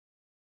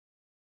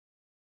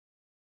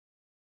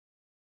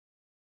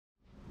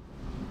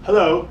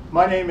Hello,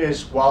 my name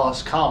is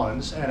Wallace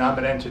Collins and I'm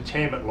an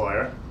entertainment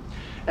lawyer,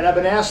 and I've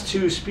been asked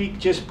to speak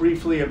just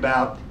briefly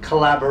about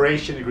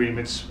collaboration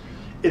agreements,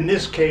 in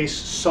this case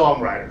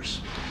songwriters.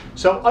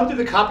 So under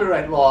the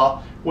copyright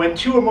law, when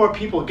two or more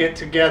people get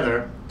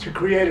together to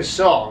create a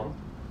song,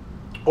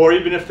 or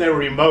even if they're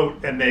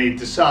remote and they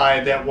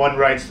decide that one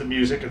writes the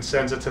music and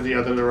sends it to the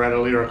other to write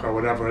a lyric or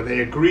whatever,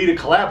 they agree to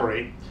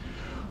collaborate.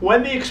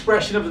 When the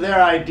expression of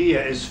their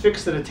idea is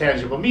fixed in a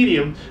tangible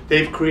medium,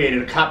 they've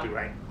created a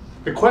copyright.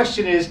 The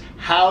question is,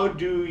 how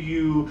do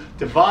you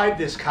divide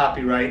this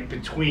copyright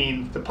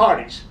between the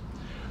parties?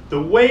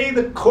 The way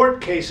the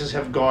court cases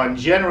have gone,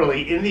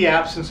 generally in the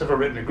absence of a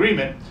written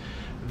agreement,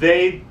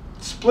 they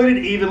split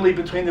it evenly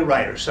between the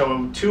writers.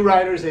 So two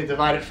writers, they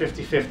divide it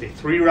 50-50.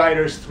 Three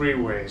writers, three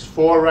ways.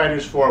 Four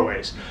writers, four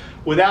ways.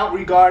 Without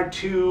regard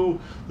to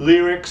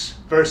lyrics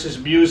versus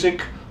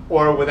music,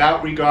 or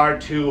without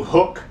regard to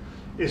hook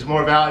is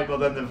more valuable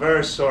than the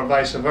verse, or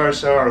vice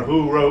versa, or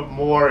who wrote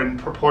more in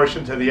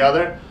proportion to the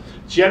other.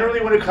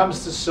 Generally, when it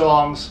comes to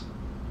songs,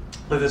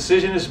 the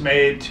decision is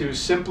made to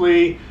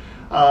simply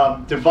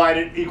divide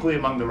it equally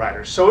among the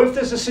writers. So if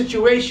there's a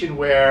situation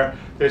where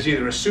there's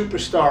either a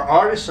superstar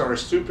artist or a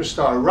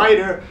superstar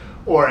writer,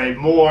 or a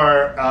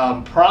more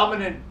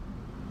prominent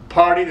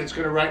party that's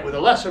going to write with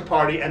a lesser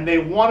party, and they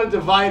want to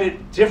divide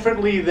it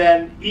differently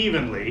than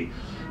evenly,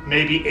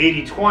 maybe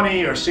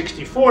 80-20 or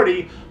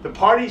 60-40, the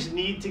parties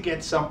need to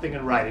get something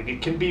in writing.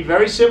 It can be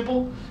very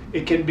simple.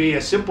 It can be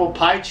a simple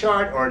pie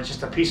chart or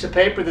just a piece of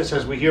paper that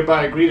says we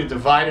hereby agree to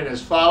divide it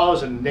as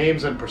follows, and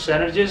names and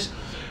percentages.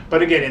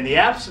 But again, in the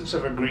absence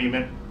of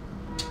agreement,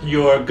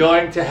 you're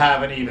going to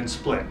have an even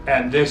split.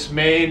 And this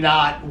may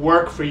not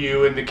work for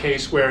you in the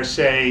case where,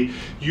 say,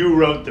 you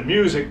wrote the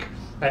music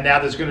and now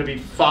there's going to be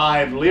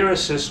 5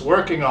 lyricists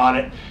working on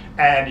it,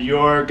 and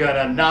you're going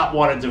to not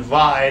want to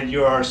divide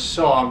your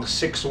song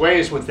 6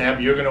 ways with them.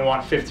 You're going to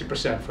want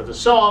 50% for the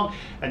song,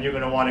 and you're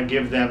going to want to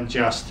give them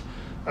just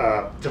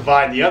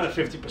divide the other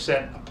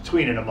 50%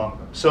 between and among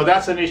them. So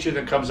that's an issue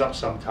that comes up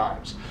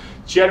sometimes.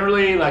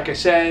 Generally, like I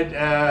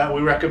said, we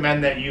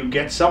recommend that you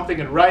get something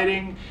in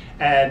writing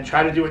and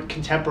try to do it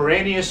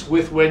contemporaneous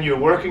with when you're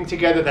working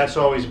together. That's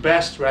always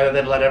best, rather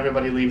than let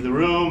everybody leave the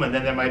room and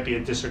then there might be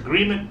a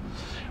disagreement.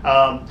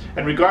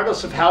 And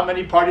regardless of how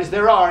many parties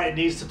there are, it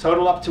needs to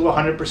total up to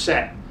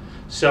 100%.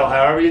 So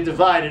however you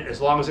divide it, as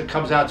long as it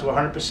comes out to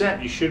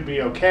 100%, you should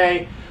be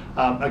okay.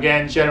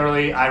 Again,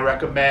 generally, I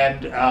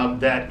recommend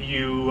that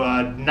you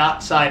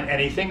not sign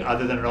anything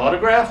other than an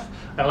autograph,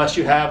 unless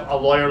you have a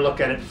lawyer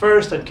look at it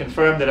first and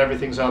confirm that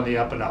everything's on the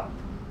up and up.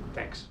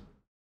 Thanks.